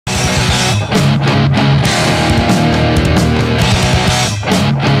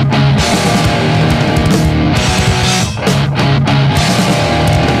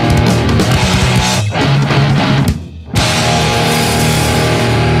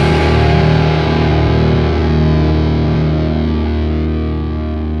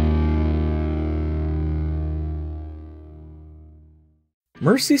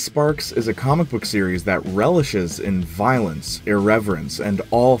Mercy Sparx is a comic book series that relishes in violence, irreverence, and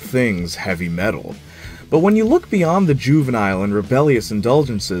all things heavy metal. But when you look beyond the juvenile and rebellious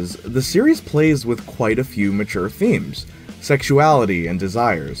indulgences, the series plays with quite a few mature themes: sexuality and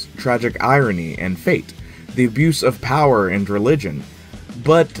desires, tragic irony and fate, the abuse of power and religion.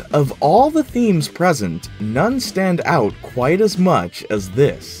 But of all the themes present, none stand out quite as much as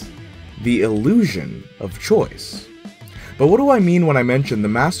this: the illusion of choice. But what do I mean when I mention the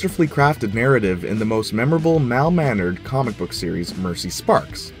masterfully crafted narrative in the most memorable, mal-mannered comic book series, Mercy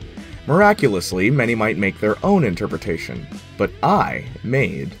Sparx? Miraculously, many might make their own interpretation, but I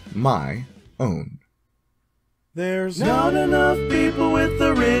made my own. There's not enough people with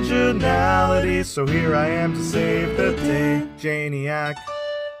originality, so here I am to save the day, Jaynalysis.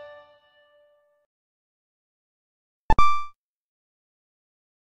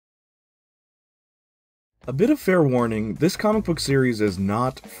 A bit of fair warning, this comic book series is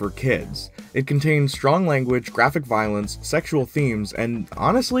not for kids. It contains strong language, graphic violence, sexual themes, and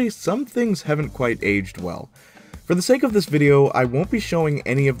honestly, some things haven't quite aged well. For the sake of this video, I won't be showing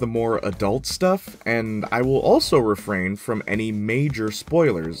any of the more adult stuff, and I will also refrain from any major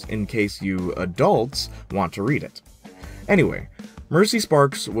spoilers in case you adults want to read it. Anyway, Mercy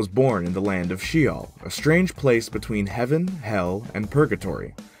Sparx was born in the land of Sheol, a strange place between heaven, hell, and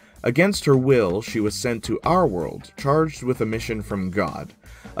purgatory. Against her will, she was sent to our world, charged with a mission from God.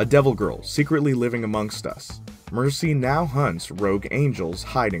 A devil girl secretly living amongst us, Mercy now hunts rogue angels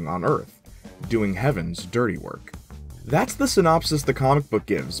hiding on Earth, doing heaven's dirty work. That's the synopsis the comic book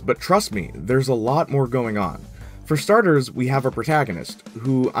gives, but trust me, there's a lot more going on. For starters, we have a protagonist,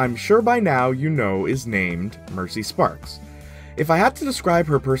 who I'm sure by now you know is named Mercy Sparx. If I had to describe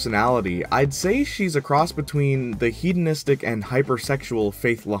her personality, I'd say she's a cross between the hedonistic and hypersexual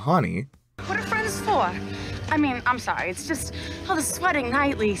Faith Lahani. What are friends for? I mean, I'm sorry, it's just all the sweating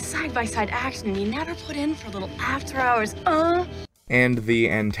nightly, side-by-side action you never put in for a little after hours, and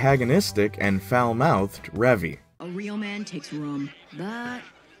the antagonistic and foul-mouthed Revy. A real man takes room, but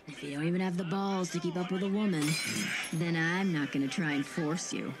if you don't even have the balls to keep up with a woman, then I'm not gonna try and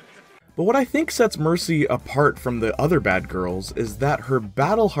force you. But what I think sets Mercy apart from the other bad girls is that her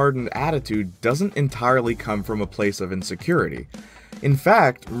battle-hardened attitude doesn't entirely come from a place of insecurity. In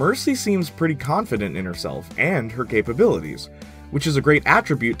fact, Mercy seems pretty confident in herself and her capabilities, which is a great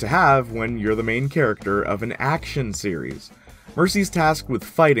attribute to have when you're the main character of an action series. Mercy's tasked with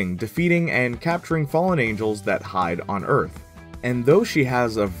fighting, defeating, and capturing fallen angels that hide on Earth. And though she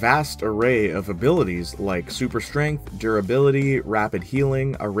has a vast array of abilities like super strength, durability, rapid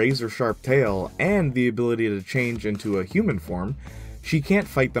healing, a razor-sharp tail, and the ability to change into a human form, she can't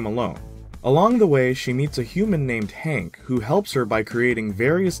fight them alone. Along the way, she meets a human named Hank, who helps her by creating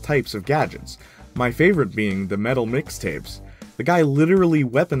various types of gadgets, my favorite being the metal mixtapes. The guy literally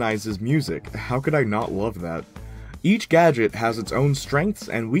weaponizes music, how could I not love that? Each gadget has its own strengths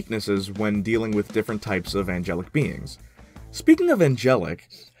and weaknesses when dealing with different types of angelic beings. Speaking of angelic,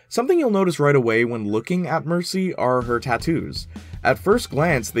 something you'll notice right away when looking at Mercy are her tattoos. At first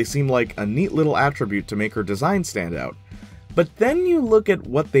glance, they seem like a neat little attribute to make her design stand out. But then you look at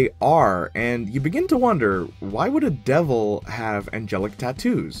what they are, and you begin to wonder, why would a devil have angelic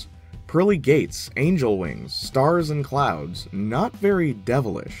tattoos? Pearly gates, angel wings, stars and clouds, not very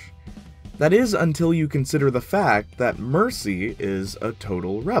devilish. That is until you consider the fact that Mercy is a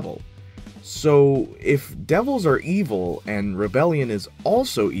total rebel. So, if devils are evil, and rebellion is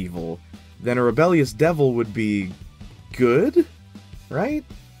also evil, then a rebellious devil would be good, right?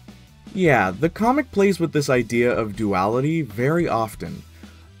 Yeah, the comic plays with this idea of duality very often,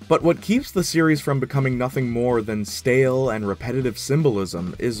 but what keeps the series from becoming nothing more than stale and repetitive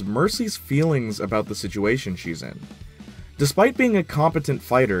symbolism is Mercy's feelings about the situation she's in. Despite being a competent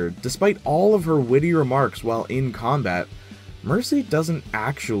fighter, despite all of her witty remarks while in combat, Mercy doesn't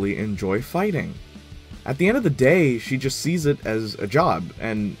actually enjoy fighting. At the end of the day, she just sees it as a job,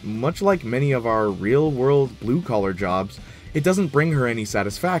 and much like many of our real-world blue-collar jobs, it doesn't bring her any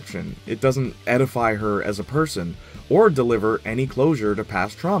satisfaction, it doesn't edify her as a person, or deliver any closure to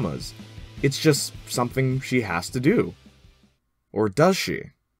past traumas. It's just something she has to do. Or does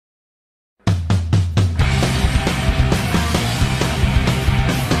she?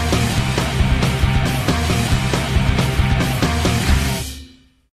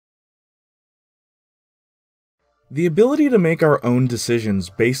 The ability to make our own decisions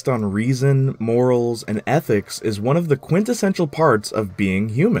based on reason, morals, and ethics is one of the quintessential parts of being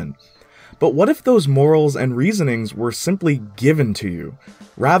human. But what if those morals and reasonings were simply given to you,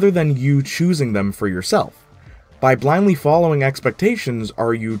 rather than you choosing them for yourself? By blindly following expectations,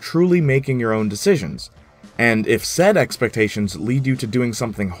 are you truly making your own decisions? And if said expectations lead you to doing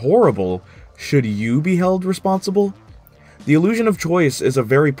something horrible, should you be held responsible? The illusion of choice is a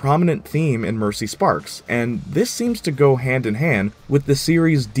very prominent theme in Mercy Sparx, and this seems to go hand in hand with the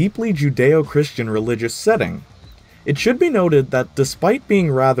series' deeply Judeo-Christian religious setting. It should be noted that despite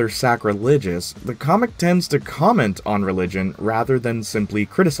being rather sacrilegious, the comic tends to comment on religion rather than simply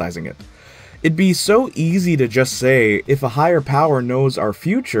criticizing it. It'd be so easy to just say, if a higher power knows our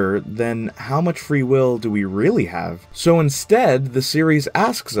future, then how much free will do we really have? So instead, the series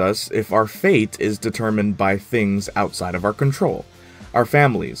asks us if our fate is determined by things outside of our control. Our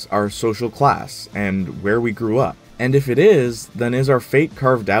families, our social class, and where we grew up. And if it is, then is our fate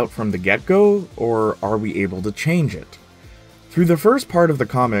carved out from the get-go, or are we able to change it? Through the first part of the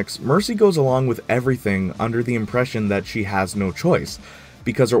comics, Mercy goes along with everything under the impression that she has no choice,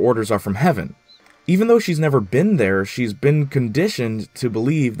 because her orders are from heaven. Even though she's never been there, she's been conditioned to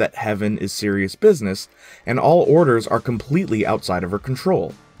believe that heaven is serious business, and all orders are completely outside of her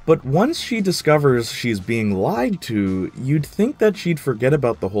control. But once she discovers she's being lied to, you'd think that she'd forget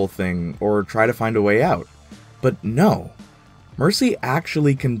about the whole thing, or try to find a way out. But no. Mercy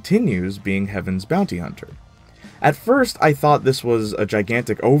actually continues being Heaven's bounty hunter. At first, I thought this was a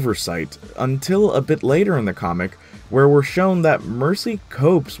gigantic oversight, until a bit later in the comic, where we're shown that Mercy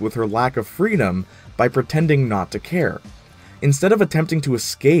copes with her lack of freedom by pretending not to care. Instead of attempting to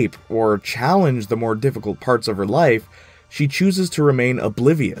escape or challenge the more difficult parts of her life, she chooses to remain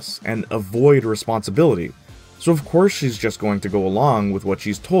oblivious and avoid responsibility. So of course she's just going to go along with what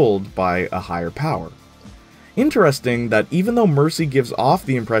she's told by a higher power. Interesting that even though Mercy gives off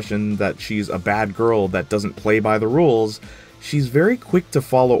the impression that she's a bad girl that doesn't play by the rules, she's very quick to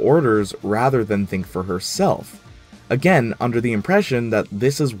follow orders rather than think for herself. Again, under the impression that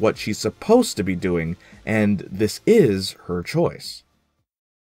this is what she's supposed to be doing, and this is her choice.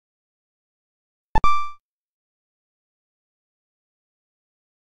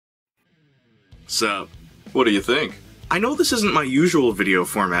 So, what do you think? I know this isn't my usual video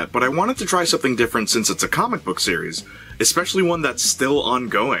format, but I wanted to try something different since it's a comic book series, especially one that's still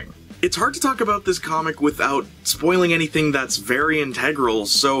ongoing. It's hard to talk about this comic without spoiling anything that's very integral,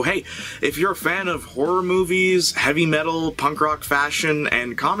 so hey, if you're a fan of horror movies, heavy metal, punk rock fashion,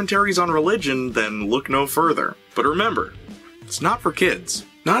 and commentaries on religion, then look no further. But remember, it's not for kids.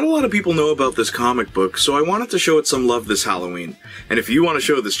 Not a lot of people know about this comic book, so I wanted to show it some love this Halloween. And if you want to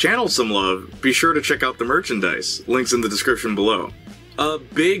show this channel some love, be sure to check out the merchandise. Links in the description below. A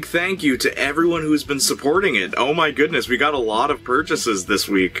big thank you to everyone who's been supporting it. Oh my goodness, we got a lot of purchases this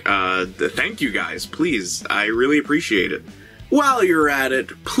week. Thank you guys, please. I really appreciate it. While you're at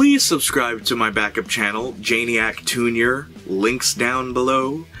it, please subscribe to my backup channel, Jaynalysis Jr. Links down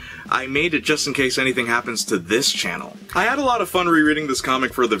below. I made it just in case anything happens to this channel. I had a lot of fun rereading this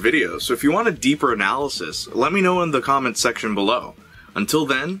comic for the video, so if you want a deeper analysis, let me know in the comments section below. Until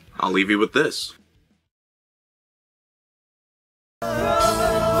then, I'll leave you with this.